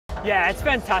Yeah, it's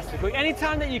fantastic. Look,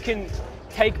 anytime that you can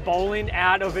take bowling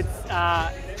out of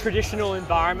its traditional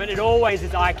environment, it always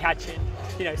is eye-catching.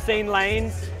 You know, seeing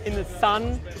lanes in the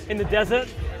sun, in the desert,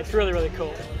 it's really, really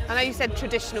cool. I know you said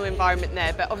traditional environment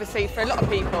there, but obviously for a lot of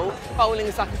people, bowling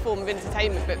is like a form of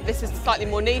entertainment, but this is slightly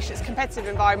more niche, it's a competitive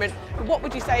environment. But what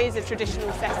would you say is a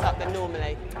traditional setup than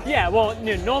normally? Yeah, well,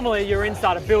 you know, normally you're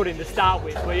inside a building to start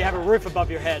with, where you have a roof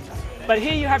above your head. But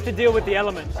here you have to deal with the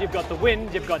elements. You've got the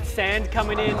wind, you've got sand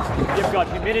coming in, you've got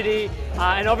humidity,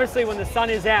 and obviously when the sun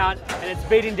is out and it's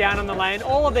beating down on the lane,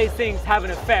 all of these things have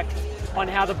an effect on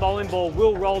how the bowling ball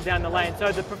will roll down the lane.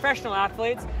 So the professional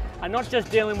athletes are not just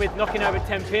dealing with knocking over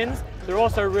 10 pins, they're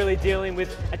also really dealing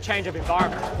with a change of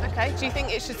environment. Okay, do you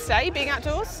think it should stay being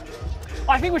outdoors?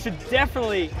 I think we should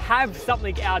definitely have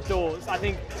something outdoors. I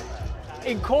think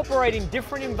incorporating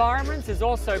different environments is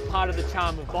also part of the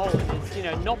charm of bowling. It's, you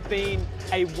know, not being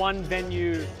a one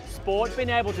venue sport, being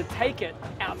able to take it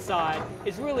outside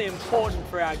is really important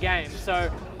for our game. So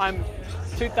I'm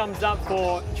 2 thumbs up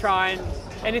for trying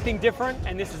anything different,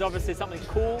 and this is obviously something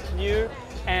cool, new,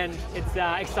 and it's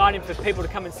exciting for people to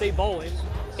come and see bowling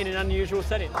in an unusual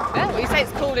setting. Yeah, well, you say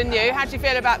it's cool and new. How do you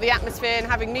feel about the atmosphere and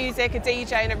having music, a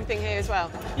DJ and everything here as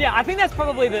well? Yeah, I think that's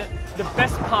probably the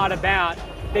best part about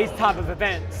these type of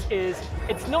events is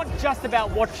it's not just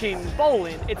about watching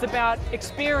bowling, it's about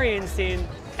experiencing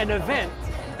an event.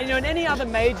 And, you know, in any other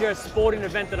major sporting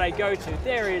event that I go to,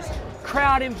 there is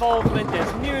crowd involvement,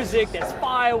 there's music, there's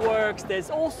fireworks, there's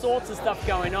all sorts of stuff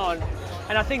going on.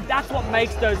 And I think that's what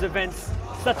makes those events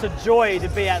such a joy to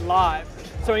be at live.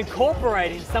 So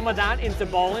incorporating some of that into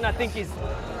bowling, I think is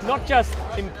not just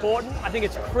important, I think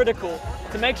it's critical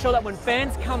to make sure that when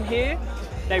fans come here,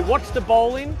 they watch the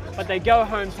bowling, but they go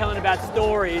home telling about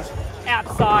stories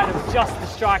outside of just the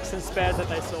strikes and spares that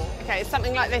they saw. Okay, is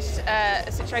something like this a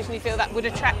situation you feel that would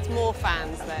attract more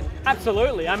fans then?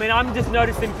 Absolutely. I mean, I'm just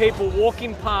noticing people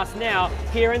walking past now,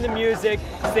 hearing the music,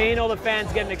 seeing all the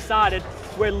fans getting excited.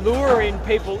 We're luring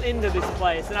people into this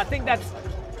place, and I think that's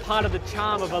part of the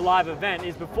charm of a live event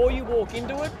is before you walk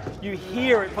into it, you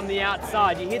hear it from the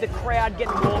outside. You hear the crowd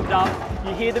getting warmed up,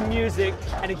 you hear the music,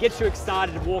 and it gets you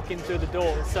excited to walk in through the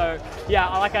doors. So yeah,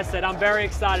 like I said, I'm very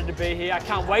excited to be here. I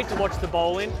can't wait to watch the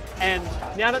bowling. And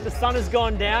now that the sun has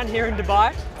gone down here in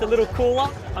Dubai, it's a little cooler,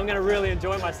 I'm going to really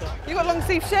enjoy myself. You've got a long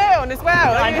sleeve shirt on as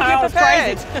well. I know, I was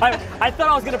prepared. crazy. I thought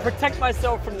I was going to protect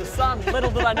myself from the sun.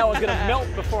 Little did I know I was going to melt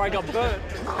before I got burnt.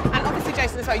 And obviously,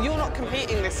 Jason, as well, you're not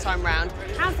competing this time round.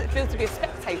 How does it feel to be a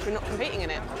spectator and not competing in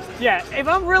it? Yeah, if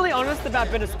I'm really honest about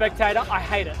being a spectator, I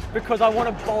hate it because I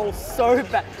want to bowl so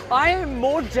bad. I am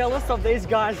more jealous of these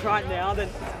guys right now than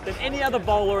any other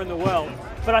bowler in the world.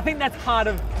 But I think that's part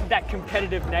of that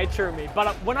competitive nature of me.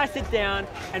 But when I sit down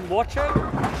and watch it,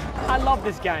 I love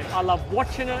this game. I love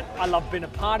watching it. I love being a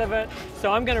part of it.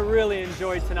 So I'm going to really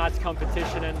enjoy tonight's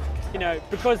competition. And, you know,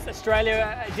 because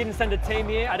Australia didn't send a team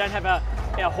here, I don't have a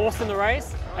horse in the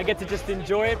race. I get to just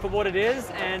enjoy it for what it is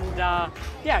and,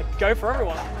 yeah, go for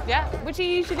everyone. Yeah. Would you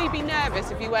usually be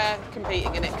nervous if you were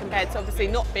competing in it compared to obviously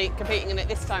not competing in it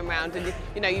this time round? And,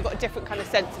 you know, you've got a different kind of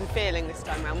sense and feeling this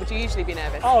time round. Would you usually be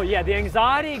nervous? Oh, yeah. The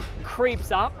anxiety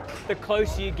creeps up the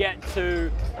closer you get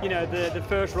to, you know, the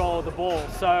first roll of the ball.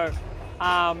 So,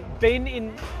 been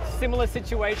in similar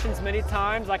situations many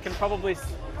times. I can probably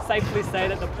safely say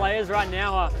that the players right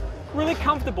now are really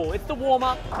comfortable. It's the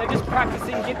warm-up, they're just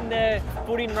practicing, getting their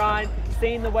footing right,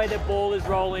 seeing the way their ball is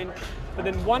rolling. But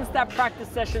then once that practice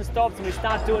session stops and we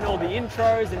start doing all the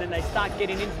intros and then they start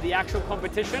getting into the actual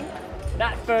competition,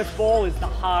 that first ball is the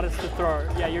hardest to throw.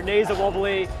 Yeah, your knees are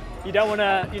wobbly. You don't want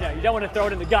to, you don't want to throw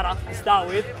it in the gutter to start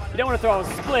with. You don't want to throw a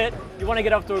split. You want to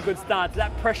get off to a good start. It's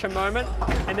that pressure moment,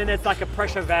 and then it's like a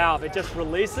pressure valve. It just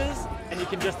releases, and you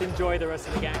can just enjoy the rest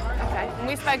of the game. Okay. And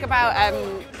we spoke about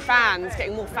fans,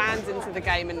 getting more fans into the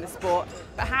game in the sport.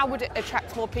 But how would it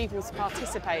attract more people to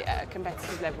participate at a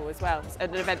competitive level as well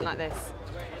at an event like this?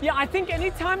 Yeah, I think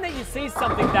anytime that you see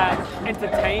something that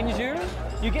entertains you,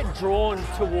 you get drawn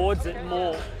towards it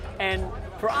more. And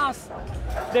for us,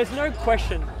 there's no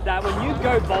question that when you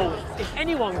go bowling, if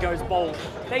anyone goes bowling,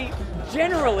 they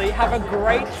generally have a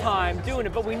great time doing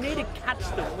it, but we need to catch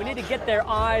them. We need to get their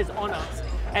eyes on us.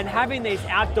 And having these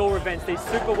outdoor events, these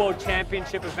Super World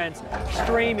Championship events,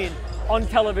 streaming on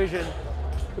television,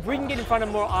 if we can get in front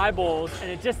of more eyeballs and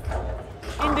it just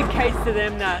indicates to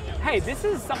them that, hey, this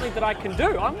is something that I can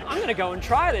do. I'm going to go and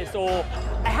try this, or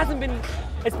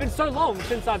it's been so long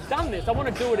since I've done this. I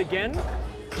want to do it again.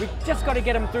 We've just got to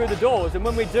get them through the doors, and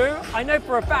when we do, I know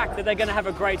for a fact that they're going to have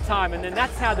a great time, and then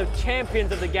that's how the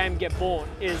champions of the game get born,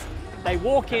 is they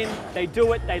walk in, they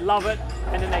do it, they love it,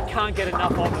 and then they can't get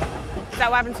enough of it. that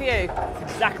what happened to you?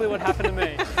 It's exactly what happened to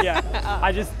me. Yeah.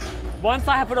 Once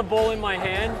I put a ball in my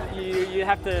hand, you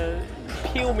have to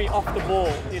peel me off the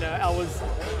ball. You know, I was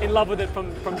in love with it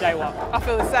from day one. I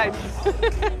feel the same.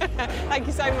 Thank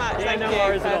you so much. Yeah, Thank no you.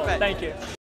 worries at all. Perfect. Thank you.